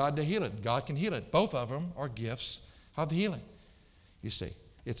pray God to heal it. God can heal it. Both of them are gifts of healing. You see,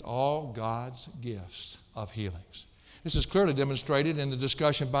 it's all God's gifts of healings. This is clearly demonstrated in the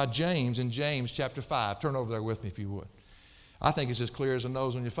discussion by James in James chapter 5. Turn over there with me if you would. I think it's as clear as a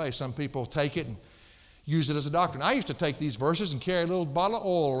nose on your face. Some people take it and use it as a doctrine. I used to take these verses and carry a little bottle of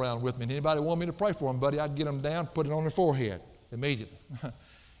oil around with me. And anybody want me to pray for them, buddy, I'd get them down, put it on their forehead immediately.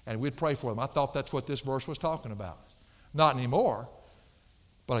 And we'd pray for them. I thought that's what this verse was talking about. Not anymore,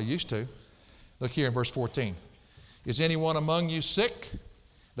 but I used to. Look here in verse 14. Is anyone among you sick?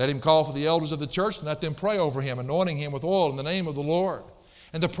 Let him call for the elders of the church and let them pray over him, anointing him with oil in the name of the Lord.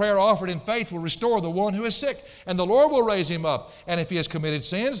 And the prayer offered in faith will restore the one who is sick, and the Lord will raise him up. And if he has committed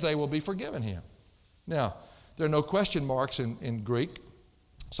sins, they will be forgiven him. Now, there are no question marks in Greek.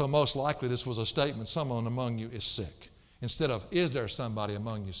 So most likely this was a statement, someone among you is sick, instead of, is there somebody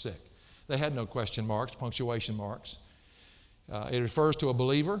among you sick? They had no question marks, punctuation marks. It refers to a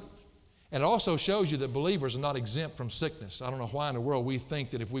believer. And it also shows you that believers are not exempt from sickness. I don't know why in the world we think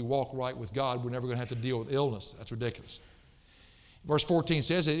that if we walk right with God, we're never going to have to deal with illness. That's ridiculous. Verse 14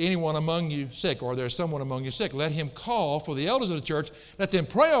 says, is anyone among you sick, or there's someone among you sick? Let him call for the elders of the church. Let them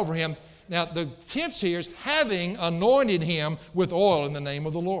pray over him. Now, the tense here is having anointed him with oil in the name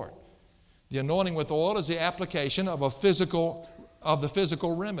of the Lord. The anointing with oil is the application of the physical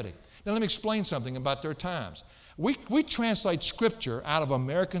remedy. Now, let me explain something about their times. We translate Scripture out of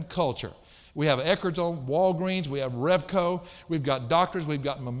American culture. We have Eckerd's on Walgreens, we have Revco, we've got doctors, we've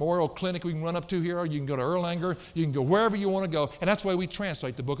got Memorial Clinic we can run up to here, or you can go to Erlanger, you can go wherever you want to go, and that's the way we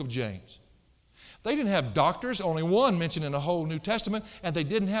translate the book of James. They didn't have doctors, only one mentioned in the whole New Testament, and they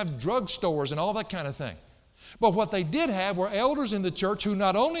didn't have drugstores and all that kind of thing. But what they did have were elders in the church who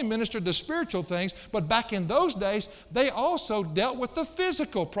not only ministered to spiritual things, but back in those days, they also dealt with the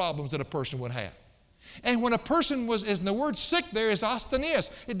physical problems that a person would have. And when a person and the word sick there is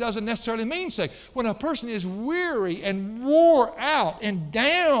asthenias, it doesn't necessarily mean sick. When a person is weary and wore out and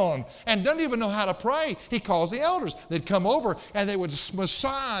down and doesn't even know how to pray, he calls the elders. They'd come over and they would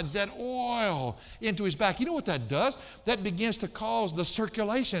massage that oil into his back. You know what that does? That begins to cause the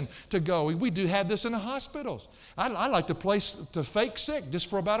circulation to go. We do have this in the hospitals. I like to fake sick just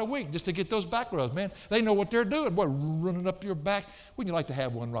for about a week, just to get those back rubs, man. They know what they're doing. Boy, running up your back. Wouldn't you like to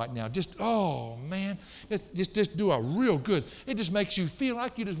have one right now? Just, oh, man. Just do a real good. It just makes you feel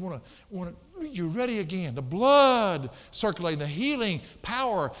like you just want to, you're ready again. The blood circulating, the healing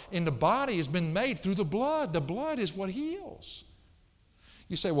power in the body has been made through the blood. The blood is what heals.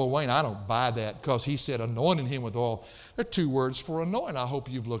 You say, well, Wayne, I don't buy that because he said anointing him with oil. There are two words for anoint. I hope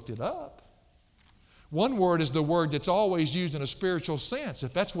you've looked it up. One word is the word that's always used in a spiritual sense.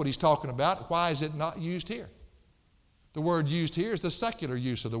 If that's what he's talking about, why is it not used here? The word used here is the secular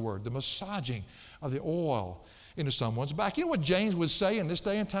use of the word, the massaging of the oil into someone's back. You know what James would say in this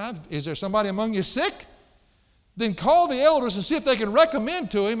day and time? Is there somebody among you sick? Then call the elders and see if they can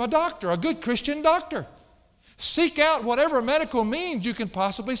recommend to him a doctor, a good Christian doctor. Seek out whatever medical means you can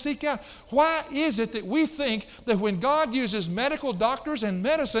possibly seek out. Why is it that we think that when God uses medical doctors and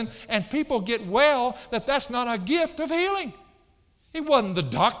medicine and people get well, that that's not a gift of healing? It wasn't the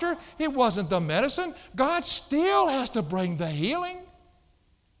doctor. It wasn't the medicine. God still has to bring the healing.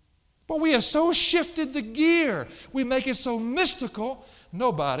 But we have so shifted the gear. We make it so mystical,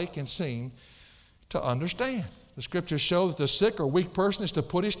 nobody can seem to understand. The Scriptures show that the sick or weak person is to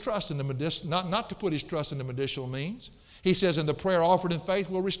put his trust in the not to put his trust in the medicinal means. He says, and the prayer offered in faith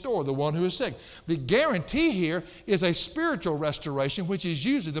will restore the one who is sick. The guarantee here is a spiritual restoration, which is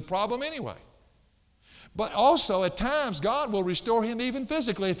usually the problem anyway. But also, at times, God will restore him even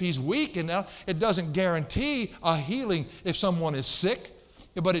physically if he's weak. And now it doesn't guarantee a healing if someone is sick,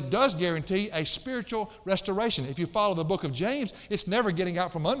 but it does guarantee a spiritual restoration. If you follow the book of James, it's never getting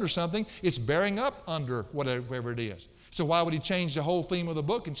out from under something. It's bearing up under whatever it is. So why would he change the whole theme of the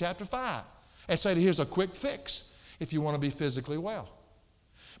book in chapter 5 and say that here's a quick fix if you want to be physically well?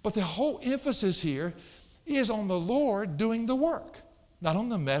 But the whole emphasis here is on the Lord doing the work, not on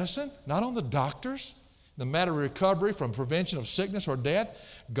the medicine, not on the doctors. The matter of recovery from prevention of sickness or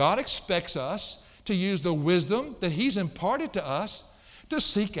death, God expects us to use the wisdom that he's imparted to us to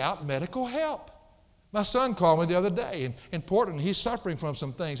seek out medical help. My son called me the other day in Portland. He's suffering from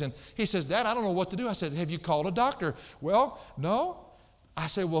some things. And he says, Dad, I don't know what to do. I said, have you called a doctor? Well, no. I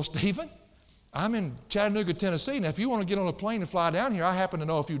said, well, Stephen, I'm in Chattanooga, Tennessee. Now, if you want to get on a plane and fly down here, I happen to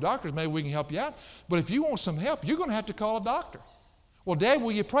know a few doctors. Maybe we can help you out. But if you want some help, you're going to have to call a doctor. Well, Dad,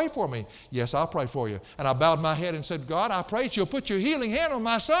 will you pray for me? Yes, I'll pray for you. And I bowed my head and said, God, I pray that you'll put your healing hand on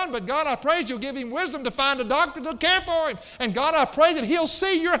my son, but God, I pray that you'll give him wisdom to find a doctor to care for him. And God, I pray that he'll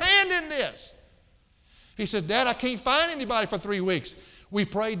see your hand in this. He said, Dad, I can't find anybody for 3 weeks. We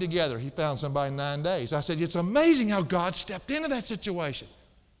prayed together. He found somebody in 9 days. I said, it's amazing how God stepped into that situation.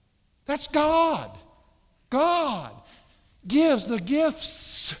 That's God. God gives the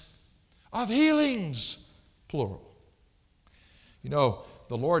gifts of healings, plural. You know,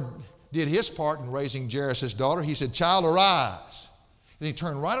 the Lord did his part in raising Jairus' daughter. He said, child, arise. Then he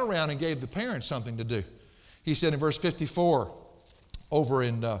turned right around and gave the parents something to do. He said in verse 54, over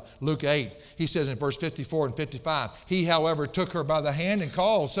in Luke 8, he says in verse 54 and 55, he, however, took her by the hand and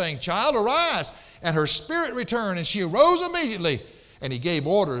called, saying, child, arise. And her spirit returned, and she arose immediately. And he gave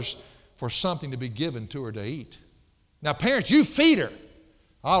orders for something to be given to her to eat. Now, parents, you feed her.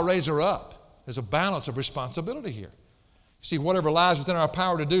 I'll raise her up. There's a balance of responsibility here. See, whatever lies within our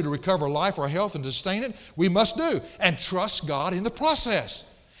power to do to recover life or health and to sustain it, we must do. And trust God in the process.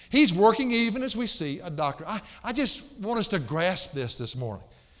 He's working even as we see a doctor. I just want us to grasp this morning.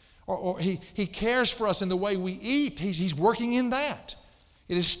 Or he cares for us in the way we eat. He's working in that.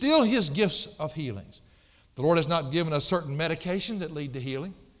 It is still His gifts of healings. The Lord has not given us certain medications that lead to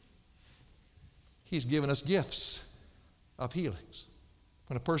healing. He's given us gifts of healings.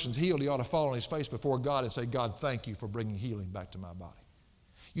 When a person's healed, he ought to fall on his face before God and say, God, thank you for bringing healing back to my body.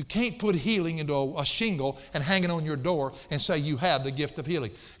 You can't put healing into a shingle and hang it on your door and say you have the gift of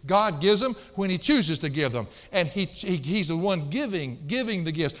healing. God gives them when He chooses to give them. And He's the one giving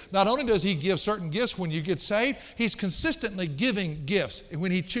the gifts. Not only does He give certain gifts when you get saved, He's consistently giving gifts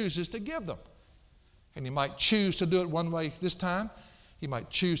when He chooses to give them. And He might choose to do it one way this time. He might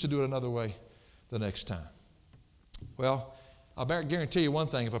choose to do it another way the next time. Well, I'll guarantee you one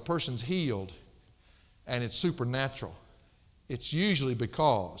thing. If a person's healed and it's supernatural, it's usually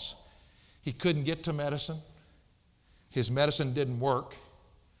because he couldn't get to medicine. His medicine didn't work.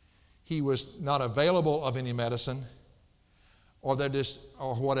 He was not available of any medicine, or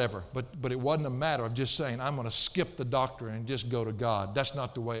whatever. But it wasn't a matter of just saying, I'm going to skip the doctor and just go to God. That's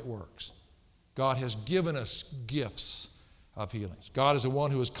not the way it works. God has given us gifts of healings. God is the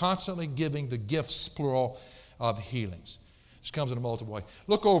one who is constantly giving the gifts, plural, of healings. This comes in a multiple way.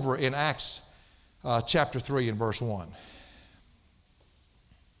 Look over in Acts chapter 3 and verse 1.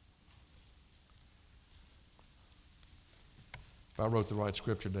 If I wrote the right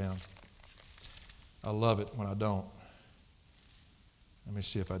scripture down. I love it when I don't. Let me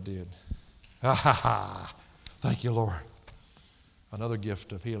see if I did. Ha ha ha. Thank you, Lord. Another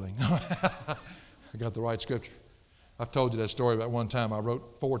gift of healing. I got the right scripture. I've told you that story about one time. I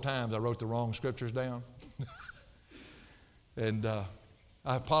wrote 4 times. I wrote the wrong scriptures down. And I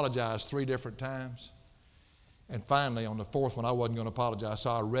apologized 3 different times. And finally, on the 4th one, I wasn't going to apologize.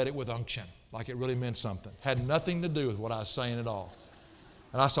 So I read it with unction, like it really meant something. Had nothing to do with what I was saying at all.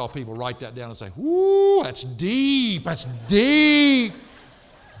 And I saw people write that down and say, whoo, that's deep. That's deep.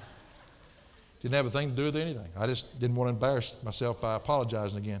 Didn't have a thing to do with anything. I just didn't want to embarrass myself by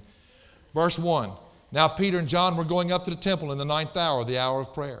apologizing again. Verse 1. Now Peter and John were going up to the temple in the 9th hour, the hour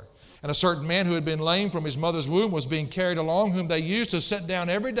of prayer. And a certain man who had been lame from his mother's womb was being carried along, whom they used to sit down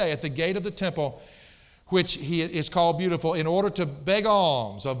every day at the gate of the temple, which is called Beautiful, in order to beg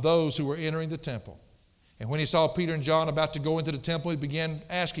alms of those who were entering the temple. And when he saw Peter and John about to go into the temple, he began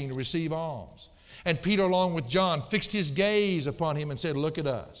asking to receive alms. And Peter, along with John, fixed his gaze upon him and said, look at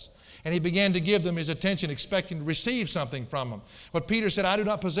us. And he began to give them his attention, expecting to receive something from them. But Peter said, I do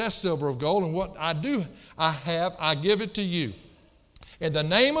not possess silver or gold, and what I have, I give it to you. In the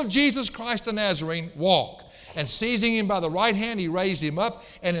name of Jesus Christ the Nazarene, walk. And seizing him by the right hand, he raised him up,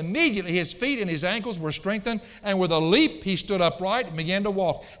 and immediately his feet and his ankles were strengthened, and with a leap he stood upright and began to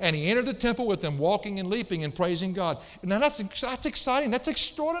walk. And he entered the temple with them, walking and leaping and praising God. Now that's exciting. That's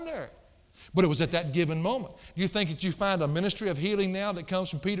extraordinary. But it was at that given moment. You think that you find a ministry of healing now that comes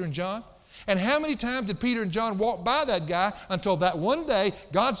from Peter and John? And how many times did Peter and John walk by that guy until that one day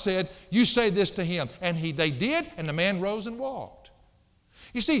God said, you say this to him. And they did, and the man rose and walked.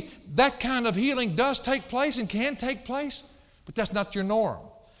 You see, that kind of healing does take place and can take place, but that's not your norm.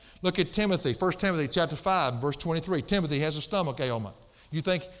 Look at Timothy, 1 Timothy chapter 5, verse 23. Timothy has a stomach ailment. You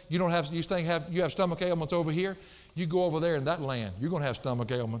think you have stomach ailments over here? You go over there in that land, you're going to have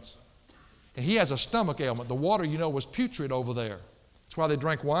stomach ailments. And he has a stomach ailment. The water, was putrid over there. That's why they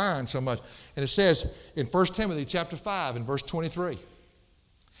drank wine so much. And it says in 1 Timothy chapter 5 and verse 23,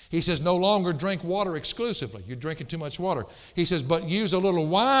 he says, no longer drink water exclusively. You're drinking too much water. He says, but use a little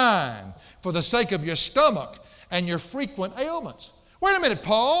wine for the sake of your stomach and your frequent ailments. Wait a minute,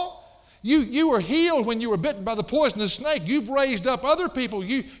 Paul. You were healed when you were bitten by the poisonous snake. You've raised up other people.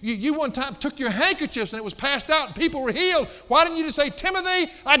 You one time took your handkerchiefs and it was passed out and people were healed. Why didn't you just say,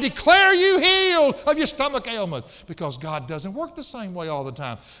 Timothy, I declare you healed of your stomach ailment? Because God doesn't work the same way all the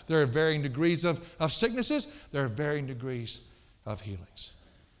time. There are varying degrees of sicknesses. There are varying degrees of healings.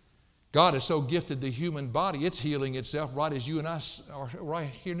 God has so gifted the human body, it's healing itself right as you and I are right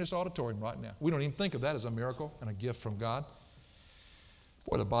here in this auditorium right now. We don't even think of that as a miracle and a gift from God.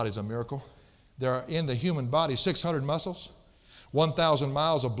 Boy, the body's a miracle. There are in the human body 600 muscles, 1,000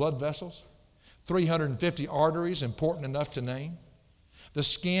 miles of blood vessels, 350 arteries important enough to name. The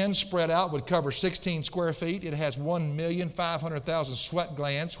skin spread out would cover 16 square feet. It has 1,500,000 sweat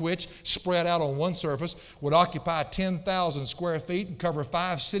glands, which, spread out on one surface, would occupy 10,000 square feet and cover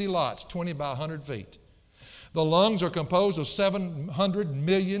 5 city lots, 20 by 100 feet. The lungs are composed of 700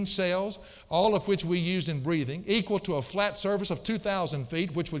 million cells, all of which we use in breathing, equal to a flat surface of 2,000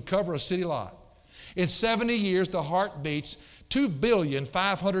 feet, which would cover a city lot. In 70 years, the heart beats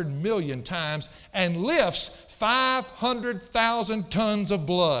 2,500,000,000 times and lifts 500,000 tons of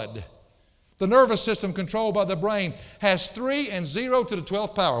blood. The nervous system controlled by the brain has 3 and 0 to the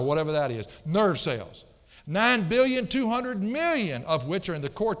 12th power, whatever that is, nerve cells. 9,200,000,000 of which are in the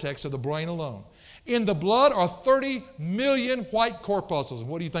cortex of the brain alone. In the blood are 30 million white corpuscles. And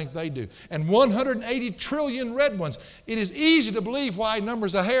what do you think they do? And 180 trillion red ones. It is easy to believe why he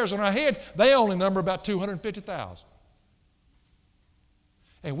numbers the hairs on our heads. They only number about 250,000.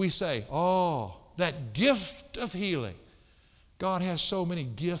 And we say, oh, that gift of healing. God has so many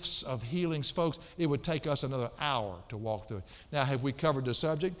gifts of healings, folks, it would take us another hour to walk through it. Now, have we covered the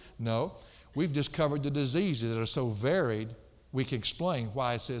subject? No. We've just covered the diseases that are so varied, we can explain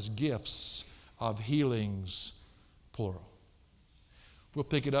why it says gifts of healings, plural. We'll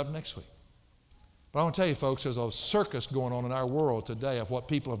pick it up next week. But I want to tell you, folks, there's a circus going on in our world today of what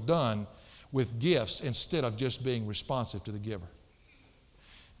people have done with gifts instead of just being responsive to the giver.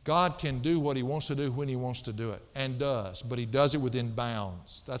 God can do what He wants to do when He wants to do it, and does, but He does it within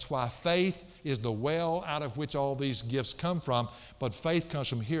bounds. That's why faith is the well out of which all these gifts come from, but faith comes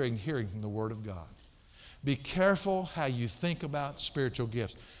from hearing from the Word of God. Be careful how you think about spiritual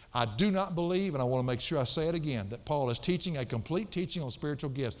gifts. I do not believe, and I want to make sure I say it again, that Paul is teaching a complete teaching on spiritual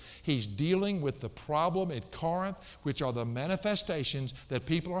gifts. He's dealing with the problem at Corinth, which are the manifestations that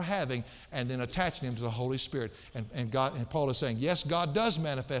people are having, and then attaching them to the Holy Spirit. And Paul is saying, yes, God does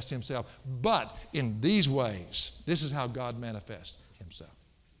manifest Himself, but in these ways, this is how God manifests Himself.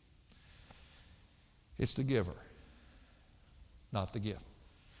 It's the giver, not the gift.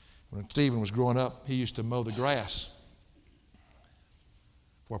 When Stephen was growing up, he used to mow the grass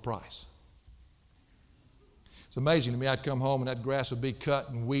for a price. It's amazing to me. I'd come home and that grass would be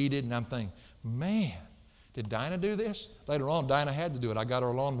cut and weeded, and I'm thinking, man, did Dinah do this? Later on, Dinah had to do it. I got her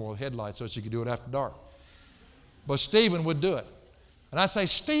a lawnmower with headlights so she could do it after dark. But Stephen would do it. And I'd say,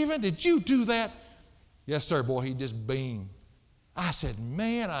 Stephen, did you do that? Yes, sir, boy. He'd just beam. I said,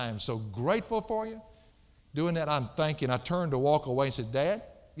 man, I am so grateful for you. Doing that, I'm thinking. I turned to walk away and said, Dad,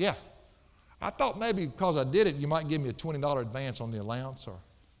 yeah, I thought maybe because I did it, you might give me a $20 advance on the allowance or a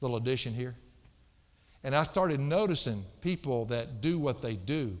little addition here. And I started noticing people that do what they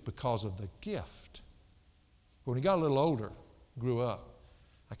do because of the gift. When he got a little older, grew up,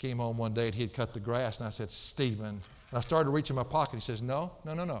 I came home one day and he had cut the grass, and I said, Stephen. And I started reaching in my pocket. He says, no.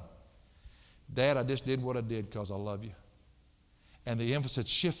 Dad, I just did what I did because I love you. And the emphasis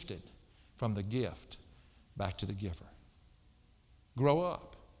shifted from the gift back to the giver. Grow up.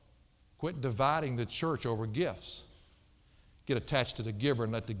 Quit dividing the church over gifts. Get attached to the giver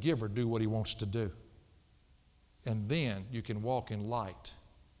and let the giver do what He wants to do. And then you can walk in light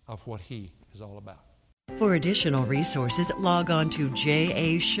of what He is all about. For additional resources, log on to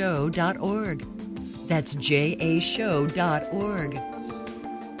jashow.org. That's jashow.org.